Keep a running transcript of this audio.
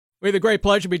We have the great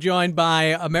pleasure to be joined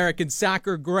by American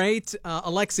soccer great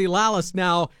Alexi Lalas,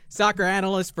 now soccer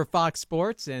analyst for Fox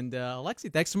Sports. And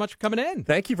Alexi, thanks so much for coming in.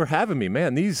 Thank you for having me,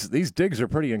 man. These digs are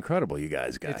pretty incredible. You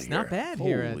guys got It's here. not bad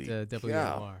here at WMR.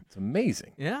 Cow. It's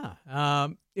amazing. Yeah.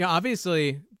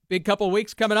 Obviously, big couple of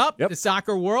weeks coming up. Yep. The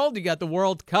soccer world. You got the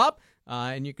World Cup,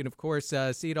 and you can of course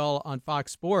see it all on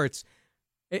Fox Sports.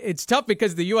 It's tough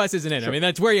because the U.S. isn't in. Sure. I mean,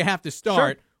 that's where you have to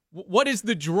start. Sure. What is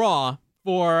the draw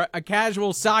for a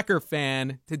casual soccer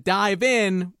fan to dive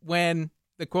in when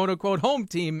the quote-unquote home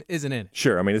team isn't in it?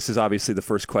 Sure. I mean, this is obviously the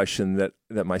first question that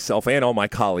myself and all my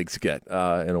colleagues get.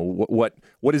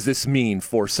 What does this mean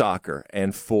for soccer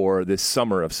and for this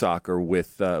summer of soccer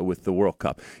with the World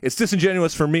Cup? It's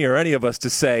disingenuous for me or any of us to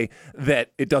say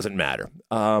that it doesn't matter.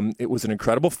 It was an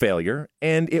incredible failure,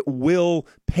 and it will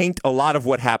paint a lot of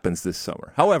what happens this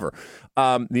summer. However,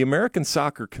 the American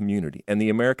soccer community and the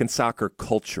American soccer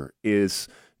culture is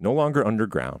no longer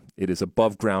underground. It is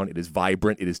above ground. It is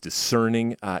vibrant. It is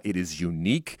discerning. It is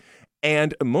unique.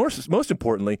 And most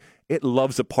importantly, it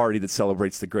loves a party that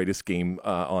celebrates the greatest game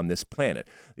on this planet.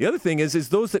 The other thing is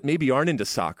those that maybe aren't into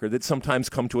soccer, that sometimes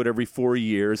come to it every 4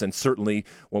 years, and certainly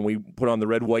when we put on the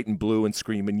red, white, and blue and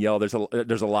scream and yell, there's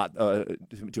a lot to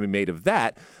be made of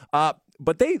that.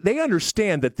 But they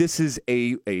understand that this is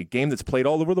a game that's played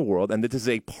all over the world, and that this is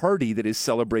a party that is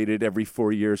celebrated every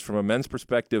 4 years from a men's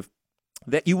perspective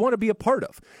that you want to be a part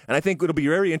of. And I think it'll be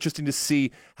very interesting to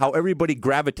see how everybody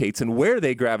gravitates and where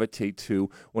they gravitate to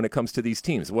when it comes to these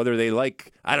teams. Whether they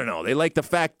like, I don't know, they like the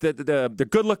fact that the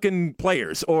good-looking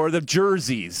players or the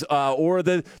jerseys or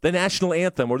the national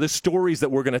anthem or the stories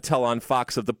that we're going to tell on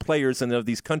Fox of the players and of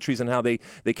these countries and how they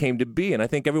came to be. And I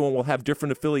think everyone will have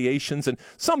different affiliations, and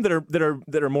some that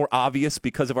are more obvious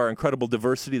because of our incredible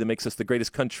diversity that makes us the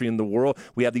greatest country in the world.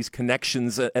 We have these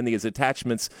connections and these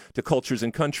attachments to cultures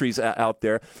and countries out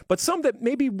there, but some that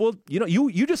maybe will,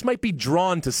 you just might be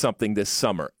drawn to something this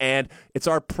summer, and it's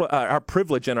our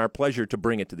privilege and our pleasure to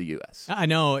bring it to the U.S. I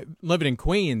know, living in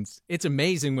Queens, it's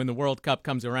amazing when the World Cup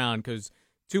comes around because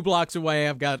 2 blocks away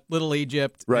I've got Little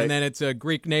Egypt, right, and then it's a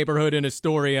Greek neighborhood in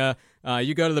Astoria.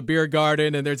 You go to the beer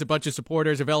garden, and there's a bunch of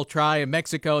supporters of El Tri in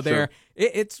Mexico there. Sure.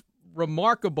 It's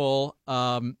remarkable.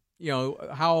 How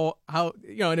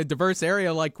in a diverse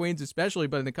area like Queens especially,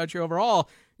 but in the country overall,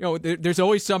 there's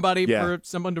always somebody for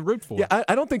someone to root for. Yeah,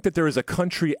 I don't think that there is a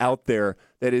country out there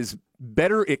that is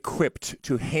better equipped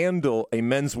to handle a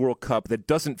men's World Cup that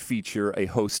doesn't feature a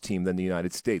host team than the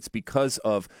United States, because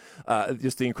of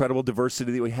just the incredible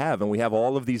diversity that we have, and we have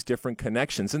all of these different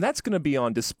connections, and that's going to be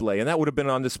on display, and that would have been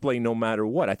on display no matter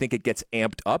what. I think it gets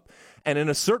amped up, and in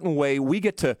a certain way, we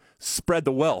get to spread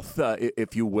the wealth,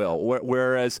 if you will,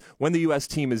 whereas when the U.S.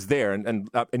 team is there, and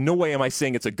in no way am I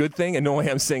saying it's a good thing, and no way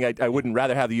I'm saying I wouldn't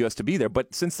rather have the U.S. to be there,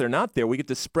 but since they're not there, we get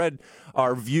to spread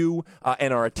our view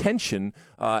and our attention,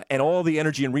 and all the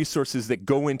energy and resources that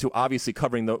go into obviously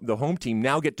covering the home team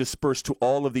now get dispersed to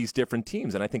all of these different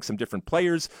teams. And I think some different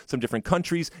players, some different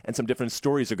countries, and some different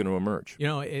stories are going to emerge.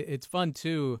 It's fun,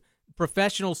 too.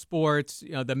 Professional sports,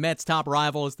 the Mets' top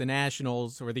rival is the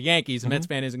Nationals or the Yankees. A Mets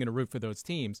fan isn't going to root for those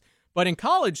teams. But in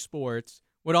college sports,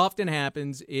 what often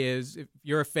happens is if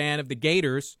you're a fan of the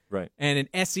Gators, right, and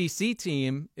an SEC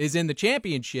team is in the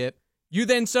championship, you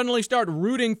then suddenly start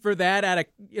rooting for that out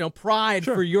of pride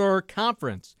for your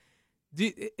conference.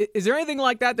 Is there anything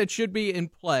like that should be in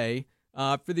play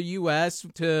for the U.S.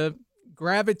 to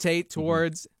gravitate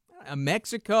towards a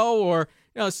Mexico or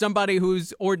somebody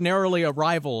who's ordinarily a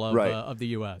rival of the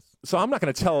U.S.? So I'm not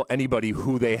going to tell anybody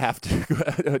who they have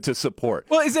to support.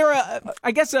 Well, is there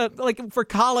like for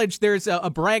college, there's a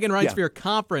bragging rights for your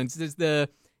conference. Is there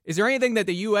anything that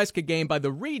the U.S. could gain by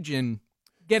the region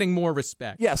getting more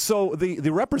respect? Yeah, so the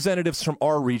representatives from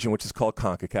our region, which is called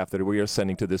CONCACAF, that we are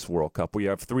sending to this World Cup, we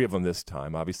have 3 of them this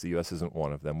time. Obviously, the U.S. isn't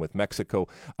one of them, with Mexico,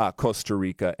 Costa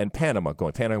Rica, and Panama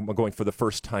going for the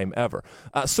first time ever.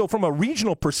 So from a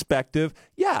regional perspective,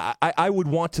 I would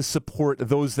want to support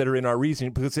those that are in our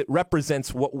region because it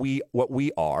represents what we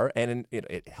are, and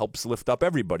it helps lift up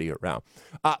everybody around.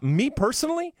 Me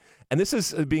personally, and this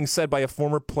is being said by a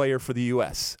former player for the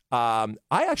U.S., I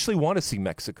actually want to see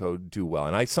Mexico do well.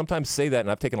 And I sometimes say that,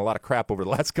 and I've taken a lot of crap over the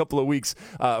last couple of weeks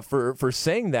for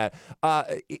saying that.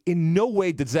 In no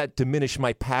way does that diminish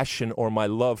my passion or my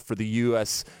love for the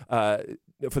U.S.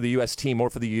 Team or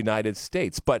for the United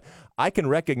States. But I can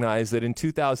recognize that in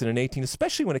 2018,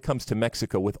 especially when it comes to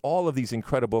Mexico, with all of these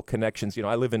incredible connections,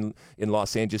 I live in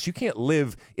Los Angeles. You can't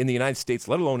live in the United States,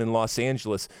 let alone in Los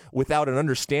Angeles, without an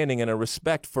understanding and a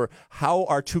respect for how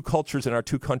our two cultures and our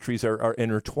two countries are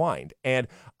intertwined. And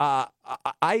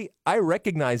I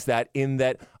recognize that in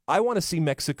that I want to see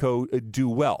Mexico do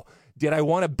well. Did I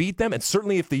want to beat them? And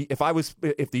certainly, if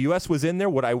the U.S. was in there,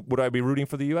 would I be rooting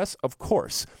for the U.S.? Of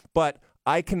course, but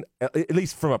I can, at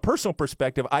least from a personal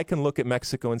perspective, I can look at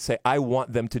Mexico and say, I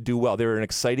want them to do well. They're an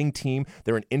exciting team.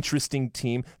 They're an interesting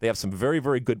team. They have some very,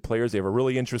 very good players. They have a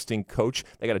really interesting coach.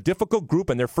 They got a difficult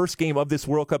group, and their first game of this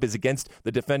World Cup is against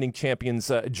the defending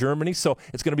champions, Germany. So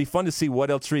it's going to be fun to see what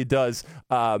El Tri does,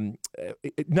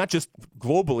 not just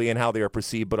globally and how they are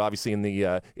perceived, but obviously in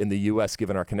the U.S.,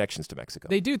 given our connections to Mexico.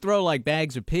 They do throw like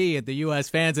bags of pee at the U.S.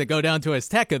 fans that go down to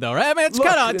Azteca, though, right? I mean, it's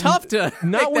kind of tough to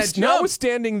make that jump.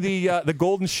 Notwithstanding the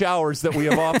golden showers that we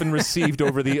have often received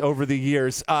over the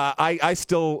years, I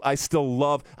still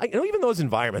love. Even those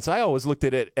environments. I always looked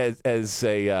at it as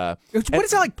a. What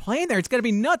is it like playing there? It's got to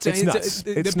be nuts. It's nuts.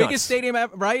 The biggest stadium,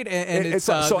 right? And it's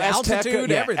so altitude, Azteca,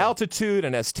 everything. Altitude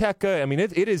and Azteca. I mean,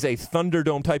 it is a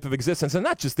Thunderdome type of existence, and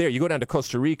not just there. You go down to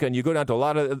Costa Rica and you go down to a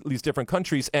lot of these different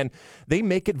countries, and they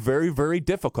make it very, very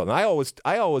difficult. And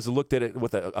I always looked at it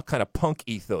with a kind of punk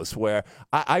ethos where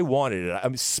I wanted it. I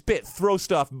mean, spit, throw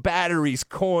stuff, batteries,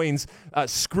 coins,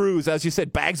 screws, as you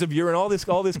said, bags of urine, all this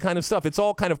kind of stuff. It's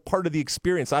all kind of part of the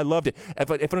experience. I loved it. If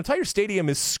an entire stadium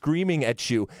is screaming at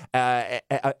you and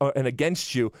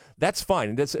against you, that's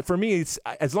fine. For me, it's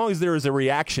as long as there is a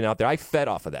reaction out there. I fed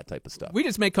off of that type of stuff. We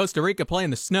just make Costa Rica play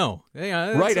in the snow.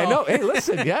 Right, I know. Hey,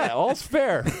 listen, yeah, all's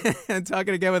fair.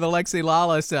 Talking again with Alexi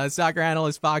Lalas, soccer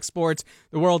analyst, Fox Sports.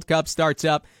 The World Cup starts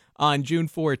up on June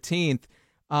 14th.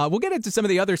 We'll get into some of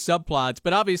the other subplots,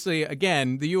 but obviously,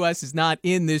 again, the U.S. is not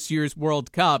in this year's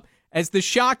World Cup. As the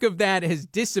shock of that has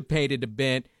dissipated a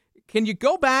bit, can you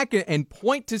go back and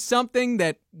point to something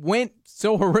that went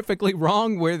so horrifically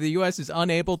wrong where the U.S. is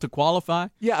unable to qualify?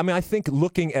 Yeah, I mean, I think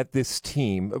looking at this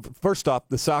team, first off,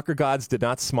 the soccer gods did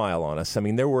not smile on us. I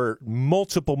mean, there were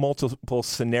multiple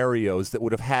scenarios that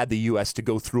would have had the U.S. to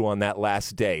go through on that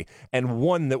last day, and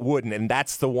one that wouldn't, and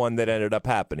that's the one that ended up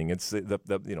happening. It's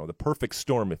the perfect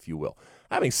storm, if you will.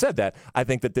 Having said that, I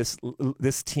think that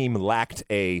this team lacked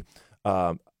a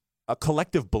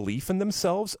collective belief in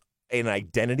themselves, an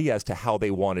identity as to how they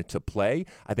wanted to play.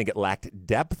 I think it lacked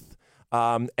depth.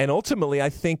 And ultimately, I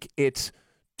think it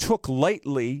took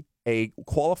lightly a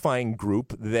qualifying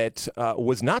group that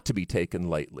was not to be taken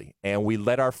lightly. And we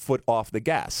let our foot off the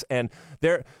gas. And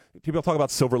people talk about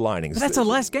silver linings. But that's the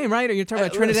last game, right? Are you talking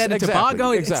about Trinidad and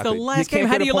Tobago? Exactly. It's the last game.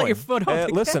 How do you let your foot off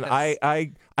the listen, gas?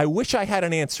 I wish I had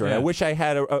an answer. Yeah. And I wish I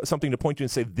had something to point to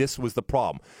and say this was the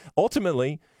problem.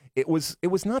 Ultimately, it was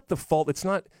not the fault. It's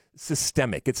not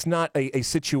systemic. It's not a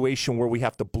situation where we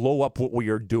have to blow up what we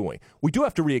are doing. We do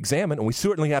have to re-examine, and we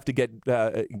certainly have to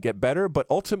get better. But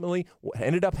ultimately, what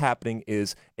ended up happening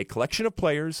is a collection of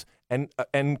players and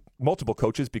multiple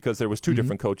coaches, because there was two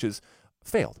different coaches,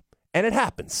 failed. And it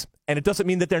happens. And it doesn't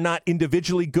mean that they're not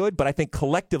individually good, but I think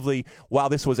collectively, while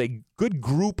this was a good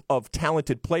group of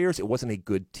talented players, it wasn't a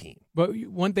good team. But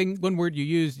one word you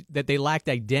used, that they lacked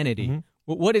identity. Mm-hmm.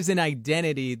 What is an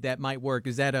identity that might work?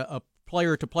 Is that a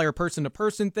player-to-player,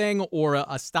 person-to-person thing, or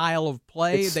a style of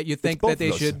play that you think that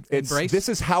they should embrace? This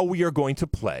is how we are going to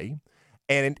play,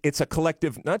 and it's a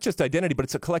collective, not just identity, but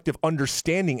it's a collective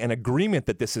understanding and agreement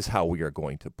that this is how we are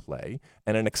going to play,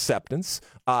 and an acceptance,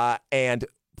 and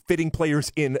fitting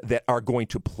players in that are going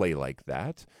to play like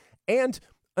that, and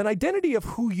an identity of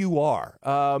who you are,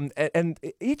 and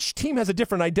each team has a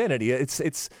different identity.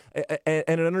 It's and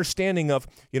an understanding of,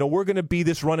 we're going to be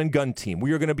this run and gun team.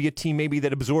 We are going to be a team maybe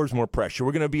that absorbs more pressure.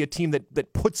 We're going to be a team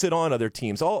that puts it on other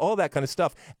teams. All that kind of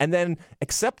stuff, and then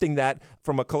accepting that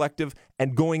from a collective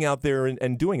and going out there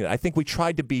and doing it. I think we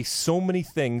tried to be so many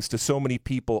things to so many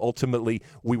people. Ultimately,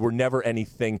 we were never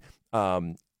anything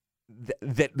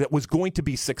that was going to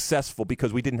be successful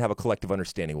because we didn't have a collective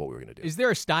understanding of what we were going to do. Is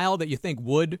there a style that you think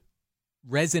would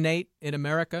resonate in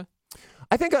America?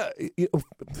 I think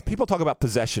people talk about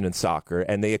possession in soccer,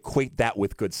 and they equate that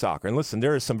with good soccer. And listen,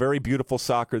 there is some very beautiful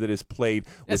soccer that is played.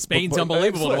 Spain's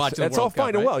unbelievable to watch. That's all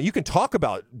fine and well. You can talk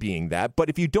about being that, but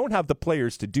if you don't have the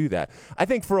players to do that, I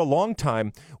think for a long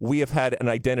time we have had an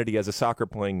identity as a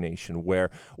soccer-playing nation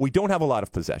where we don't have a lot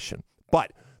of possession,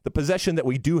 but the possession that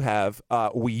we do have,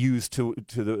 we use to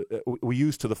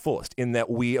the fullest, in that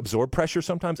we absorb pressure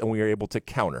sometimes and we are able to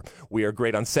counter. We are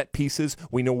great on set pieces.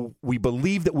 We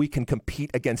believe that we can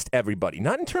compete against everybody,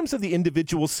 not in terms of the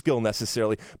individual skill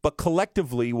necessarily, but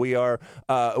collectively we are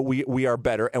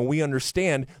better, and we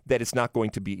understand that it's not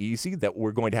going to be easy, that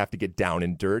we're going to have to get down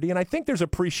and dirty, and I think there's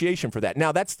appreciation for that.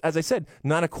 Now, that's, as I said,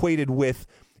 not equated with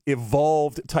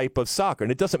evolved type of soccer.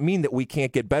 And it doesn't mean that we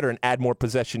can't get better and add more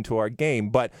possession to our game.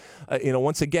 But,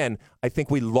 once again, I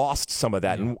think we lost some of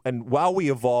that. And while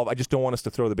we evolve, I just don't want us to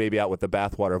throw the baby out with the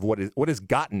bathwater of what has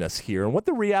gotten us here and what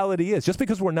the reality is. Just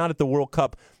because we're not at the World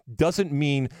Cup doesn't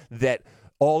mean that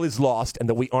all is lost and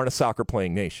that we aren't a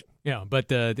soccer-playing nation. Yeah, but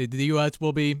the U.S.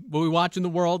 will be watching the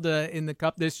world in the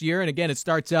Cup this year. And again, it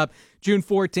starts up June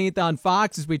 14th on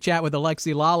Fox as we chat with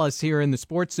Alexi Lalas here in the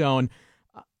Sports Zone.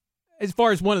 As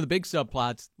far as one of the big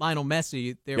subplots, Lionel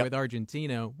Messi there with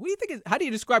Argentina. What do you think? How do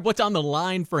you describe what's on the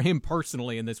line for him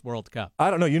personally in this World Cup? I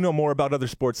don't know. You know more about other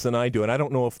sports than I do, and I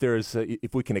don't know if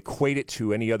if we can equate it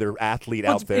to any other athlete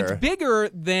out there. It's bigger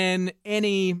than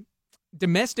any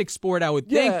domestic sport, I would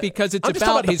think, because it's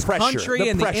about his country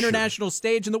and the international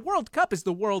stage, and the World Cup is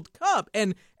the World Cup,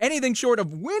 and anything short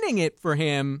of winning it for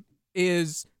him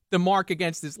is the mark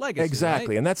against his legacy.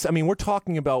 Exactly, right? And we're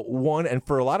talking about one, and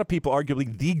for a lot of people,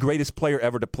 arguably the greatest player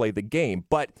ever to play the game.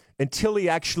 But until he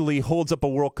actually holds up a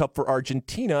World Cup for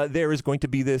Argentina, there is going to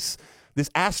be this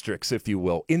asterisk, if you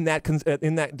will, in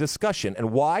that discussion.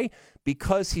 And why?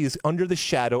 Because he is under the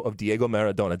shadow of Diego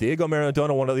Maradona. Diego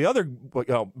Maradona, one of the other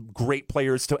great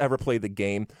players to ever play the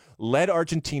game, led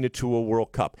Argentina to a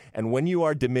World Cup. And when you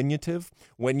are diminutive,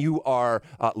 when you are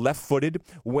left-footed,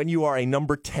 when you are a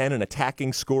number 10, an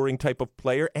attacking, scoring type of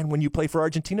player, and when you play for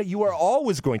Argentina, you are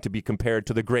always going to be compared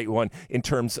to the great one in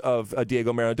terms of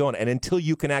Diego Maradona. And until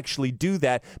you can actually do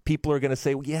that, people are going to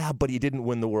say, well, yeah, but he didn't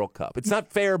win the World Cup. It's not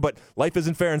fair, but life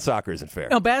isn't fair and soccer isn't fair.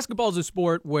 Now, basketball is a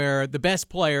sport where the best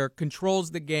player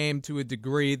controls the game to a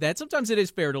degree that sometimes it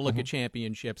is fair to look at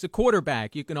championships. A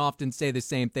quarterback, you can often say the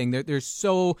same thing. They're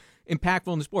so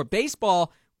impactful in the sport.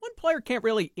 Baseball, one player can't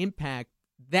really impact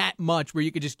that much where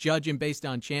you could just judge him based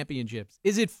on championships.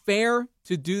 Is it fair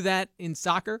to do that in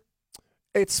soccer?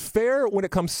 It's fair when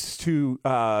it comes to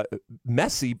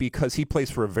Messi because he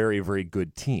plays for a very, very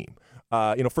good team.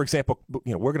 For example,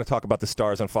 we're going to talk about the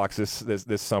stars on Fox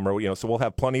this summer. So we'll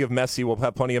have plenty of Messi, we'll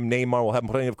have plenty of Neymar, we'll have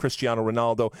plenty of Cristiano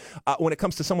Ronaldo. When it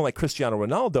comes to someone like Cristiano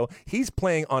Ronaldo, he's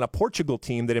playing on a Portugal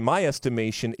team that, in my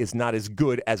estimation, is not as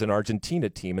good as an Argentina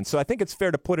team. And so I think it's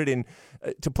fair to put it in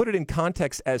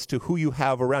context as to who you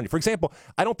have around you. For example,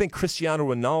 I don't think Cristiano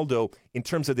Ronaldo, in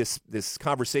terms of this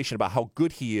conversation about how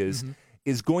good he is.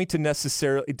 Is going to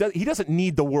necessarily he doesn't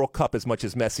need the World Cup as much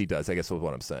as Messi does, I guess is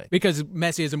what I'm saying. Because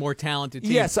Messi is a more talented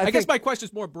team. Yes, I guess my question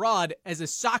is more broad. As a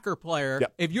soccer player,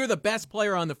 if you're the best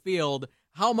player on the field,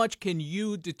 how much can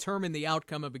you determine the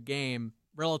outcome of a game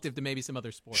relative to maybe some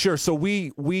other sports? Sure. So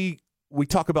we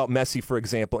talk about Messi, for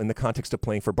example, in the context of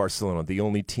playing for Barcelona, the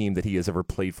only team that he has ever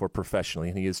played for professionally,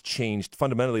 and he has changed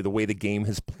fundamentally the way the game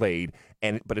has played,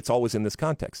 but it's always in this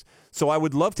context. So I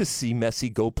would love to see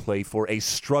Messi go play for a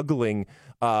struggling,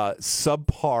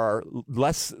 subpar,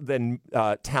 less than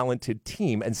talented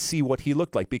team and see what he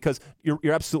looked like, because you're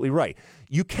absolutely right.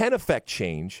 You can affect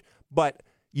change, but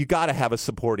you got to have a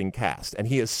supporting cast. And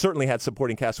he has certainly had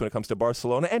supporting cast when it comes to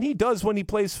Barcelona, and he does when he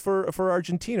plays for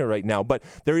Argentina right now. But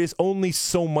there is only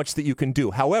so much that you can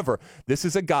do. However, this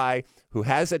is a guy who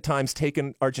has at times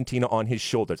taken Argentina on his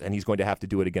shoulders, and he's going to have to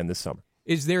do it again this summer.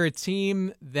 Is there a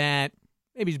team that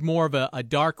maybe is more of a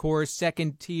dark horse,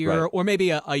 second tier, or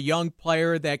maybe a young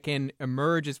player that can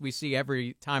emerge as we see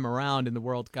every time around in the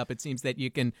World Cup? It seems that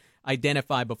you can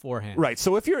identify beforehand. Right.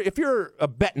 So if you're a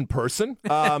betting person,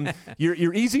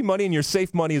 your easy money and your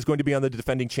safe money is going to be on the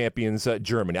defending champions,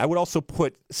 Germany. I would also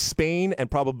put Spain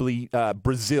and probably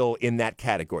Brazil in that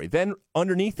category. Then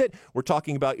underneath it, we're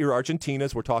talking about your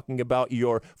Argentinas. We're talking about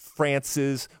your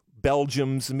Frances,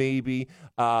 Belgium's, maybe,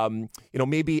 maybe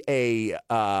maybe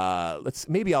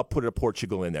I'll put a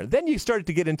Portugal in there. Then you started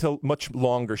to get into much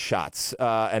longer shots,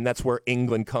 and that's where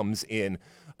England comes in.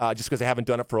 Just because I haven't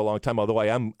done it for a long time, although I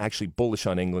am actually bullish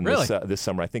on England this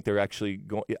summer. I think they're actually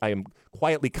going. I am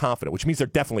quietly confident, which means they're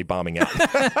definitely bombing out,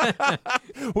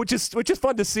 which is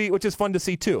fun to see. Which is fun to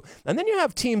see too. And then you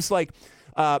have teams like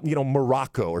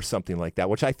Morocco or something like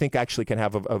that, which I think actually can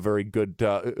have a very good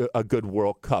a good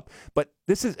World Cup. But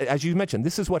this is, as you mentioned,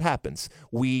 this is what happens.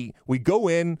 We go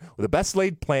in with the best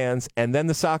laid plans, and then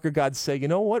the soccer gods say, you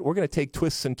know what, we're going to take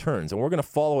twists and turns, and we're going to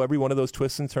follow every one of those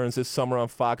twists and turns this summer on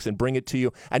Fox and bring it to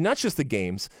you. And not just the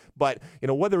games, but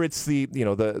whether it's the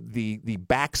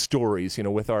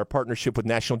backstories, with our partnership with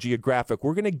National Geographic,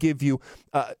 we're going to give you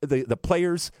the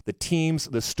players, the teams,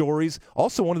 the stories.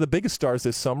 Also, one of the biggest stars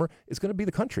this summer is going to be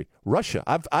the country, Russia.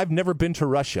 I've never been to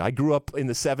Russia. I grew up in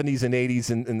the 70s and 80s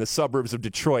in the suburbs of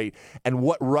Detroit, and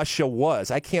what Russia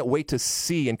was. I can't wait to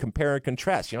see and compare and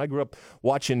contrast. I grew up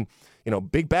watching,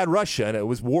 Big Bad Russia, and it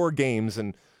was war games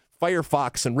and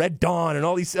Firefox and Red Dawn and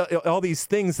all these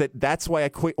things that's why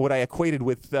I equated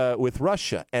with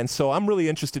Russia. And so I'm really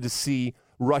interested to see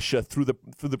Russia through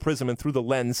the prism and through the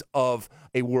lens of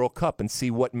a World Cup and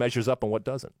see what measures up and what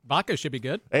doesn't. Vodka should be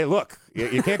good. Hey, look,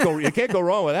 you can't go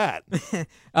wrong with that.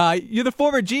 You're the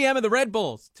former GM of the Red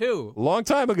Bulls too. Long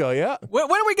time ago, yeah. When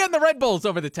are we getting the Red Bulls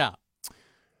over the top?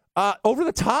 Over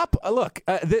the top, look,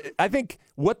 I think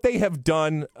what they have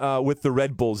done with the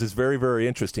Red Bulls is very, very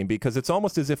interesting because it's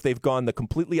almost as if they've gone the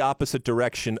completely opposite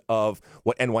direction of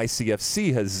what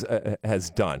NYCFC has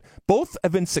done. Both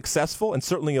have been successful, and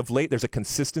certainly of late there's a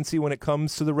consistency when it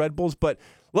comes to the Red Bulls. But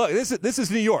look, this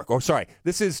is New York. Or sorry,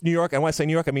 this is New York. And when I say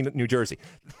New York, I mean New Jersey.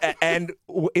 And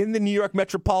in the New York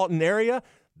metropolitan area,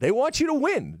 they want you to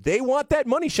win. They want that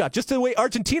money shot. Just the way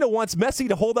Argentina wants Messi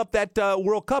to hold up that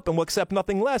World Cup and will accept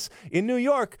nothing less. In New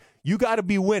York, you got to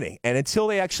be winning. And until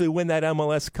they actually win that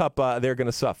MLS Cup, they're going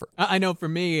to suffer. I know for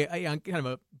me, I'm kind of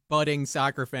a budding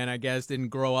soccer fan, I guess. Didn't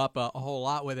grow up a whole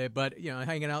lot with it. But,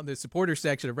 hanging out in the supporter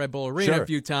section of Red Bull Arena a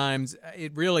few times,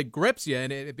 it really grips you.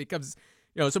 And it becomes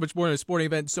so much more than a sporting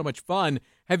event, so much fun.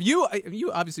 Have you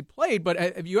obviously played, but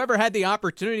have you ever had the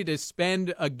opportunity to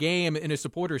spend a game in a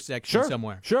supporter section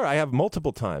somewhere? Sure, I have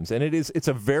multiple times, and it's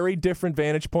a very different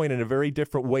vantage point and a very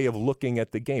different way of looking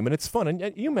at the game, and it's fun.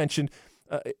 And you mentioned,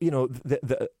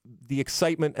 the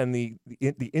excitement and the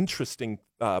interesting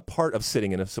part of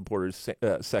sitting in a supporters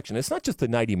section. It's not just the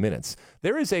 90 minutes.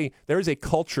 There is a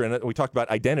culture, and we talked about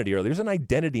identity earlier. There's an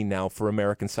identity now for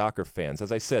American soccer fans.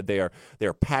 As I said, they are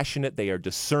passionate, they are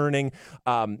discerning,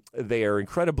 they are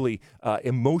incredibly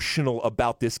emotional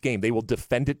about this game. They will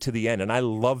defend it to the end, and I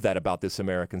love that about this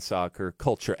American soccer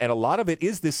culture. And a lot of it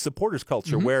is this supporters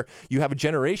culture, where you have a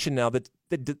generation now that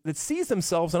sees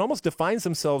themselves and almost defines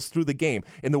themselves through the game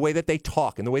in the way that they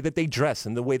talk, in the way that they dress,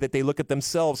 in the way that they look at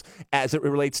themselves as it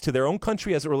relates to their own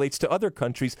country, as it relates to other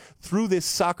countries through this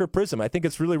soccer prism. I think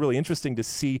it's really, really interesting to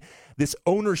see this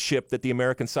ownership that the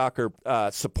American soccer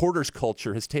supporters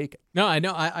culture has taken. No, I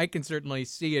know. I can certainly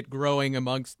see it growing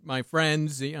amongst my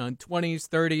friends, 20s,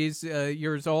 30s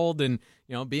years old, and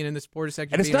being in the supporter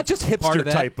section. And it's not just hipster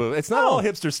type of. It's not all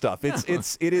hipster stuff. It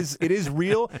is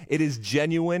real. It is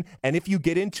genuine. And if you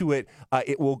get into it,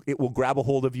 it will grab a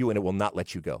hold of you and it will not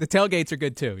let you go. The tailgates are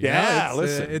good too.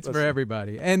 It's for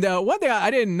everybody. And one thing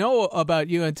I didn't know about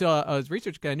you until I was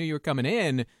researching, I knew you were coming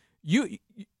in.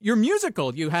 You're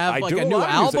musical. You have a new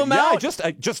album out. Yeah,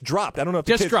 I just dropped. I don't know if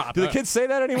do the kids say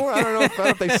that anymore? I don't know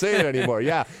if they say it anymore.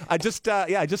 Yeah, I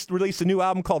just released a new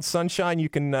album called Sunshine. You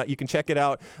can check it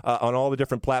out on all the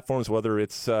different platforms, whether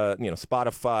it's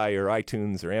Spotify or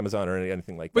iTunes or Amazon or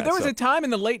anything like that. But there was a time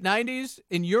in the late '90s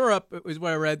in Europe, is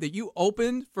what I read, that you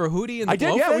opened for Hootie and the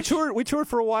Blowfish. I did. Yeah, we toured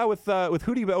for a while with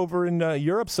Hootie over in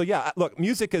Europe. So yeah, look,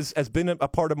 music has been a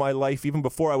part of my life even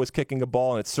before I was kicking a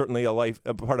ball, and it's certainly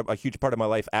a huge part of my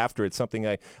life after. It's something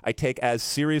I take as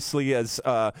seriously as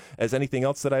anything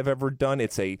else that I've ever done.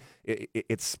 I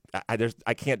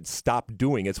can't stop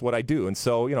doing. It's what I do. And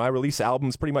so, I release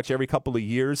albums pretty much every couple of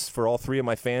years for all three of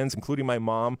my fans, including my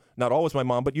mom. Not always my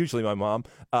mom, but usually my mom.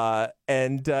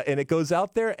 And it goes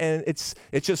out there, and it's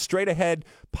just straight ahead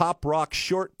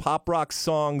short pop rock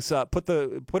songs. Put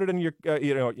it in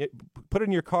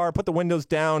your car, put the windows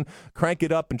down, crank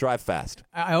it up, and drive fast.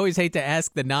 I always hate to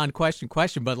ask the non-question,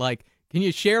 but can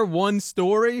you share one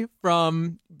story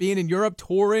from being in Europe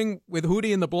touring with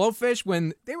Hootie and the Blowfish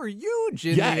when they were huge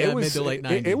in the mid to late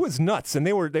 90s? It was nuts, and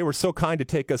they were so kind to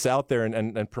take us out there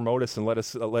and promote us and let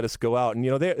us go out.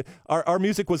 And our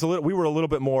music was we were a little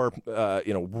bit more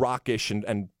rockish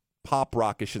and pop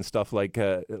rockish and stuff like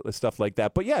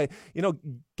that. But yeah,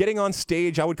 getting on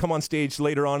stage, I would come on stage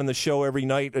later on in the show every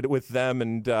night with them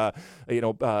and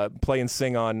play and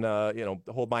sing on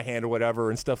Hold My Hand or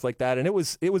whatever and stuff like that. And it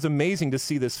was amazing to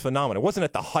see this phenomenon. It wasn't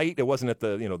at the height, it wasn't at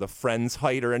the Friends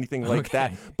height or anything like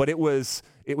that, but it was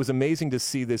amazing to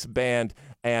see this band.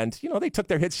 And they took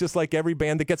their hits just like every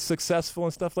band that gets successful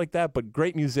and stuff like that, but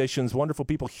great musicians, wonderful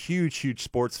people, huge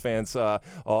sports fans,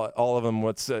 all of them.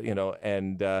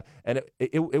 And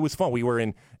it was fun. We were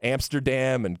in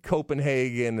Amsterdam and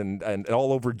Copenhagen and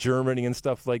all over Germany and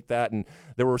stuff like that. And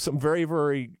there were some very,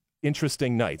 very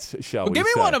interesting nights, shall we say. Give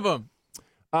me one of them.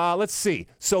 Let's see.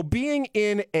 So being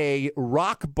in a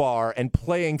rock bar and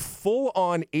playing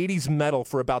full-on 80s metal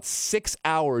for about 6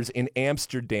 hours in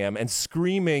Amsterdam and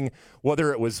screaming,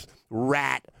 whether it was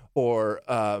Rat or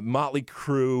Motley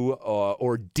Crue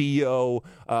or Dio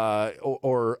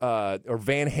or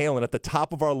Van Halen at the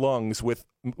top of our lungs with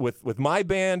my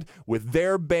band, with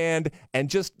their band, and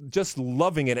just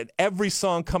loving it. And every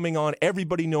song coming on,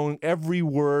 everybody knowing every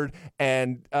word,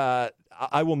 and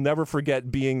I will never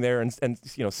forget being there and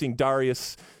seeing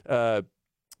Darius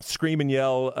scream and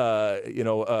yell,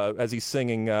 as he's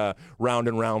singing "Round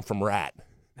and Round" from Rat.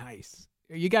 Nice.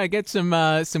 You got to get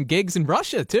some gigs in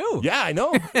Russia too. Yeah, I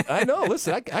know.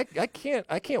 Listen, I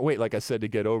can't wait. Like I said, to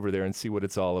get over there and see what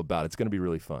it's all about. It's going to be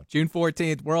really fun. June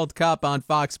 14th, World Cup on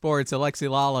Fox Sports. Alexi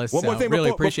Lalas. One more thing, really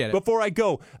appreciate it. Before I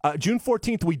go, June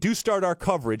 14th, we do start our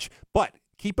coverage, but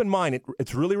keep in mind,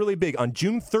 it's really, really big. On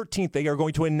June 13th, they are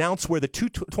going to announce where the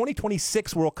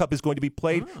 2026 World Cup is going to be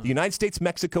played. The United States,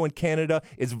 Mexico, and Canada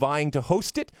is vying to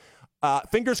host it.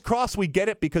 Fingers crossed we get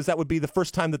it, because that would be the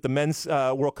first time that the men's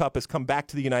World Cup has come back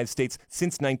to the United States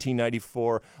since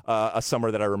 1994, a summer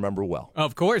that I remember well.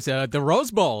 Of course, the Rose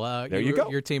Bowl. There you go.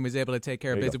 Your team was able to take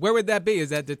care of business. Where would that be?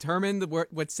 Is that determined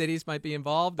what cities might be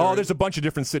involved? Or? Oh, there's a bunch of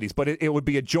different cities, but it would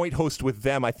be a joint host with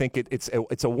them. I think it's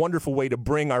a wonderful way to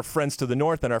bring our friends to the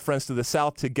north and our friends to the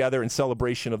south together in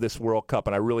celebration of this World Cup,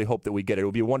 and I really hope that we get it. It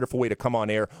would be a wonderful way to come on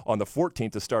air on the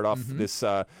 14th to start off this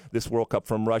World Cup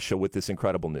from Russia with this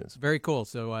incredible news. Very cool.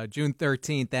 So June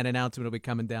 13th, that announcement will be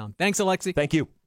coming down. Thanks, Alexi. Thank you.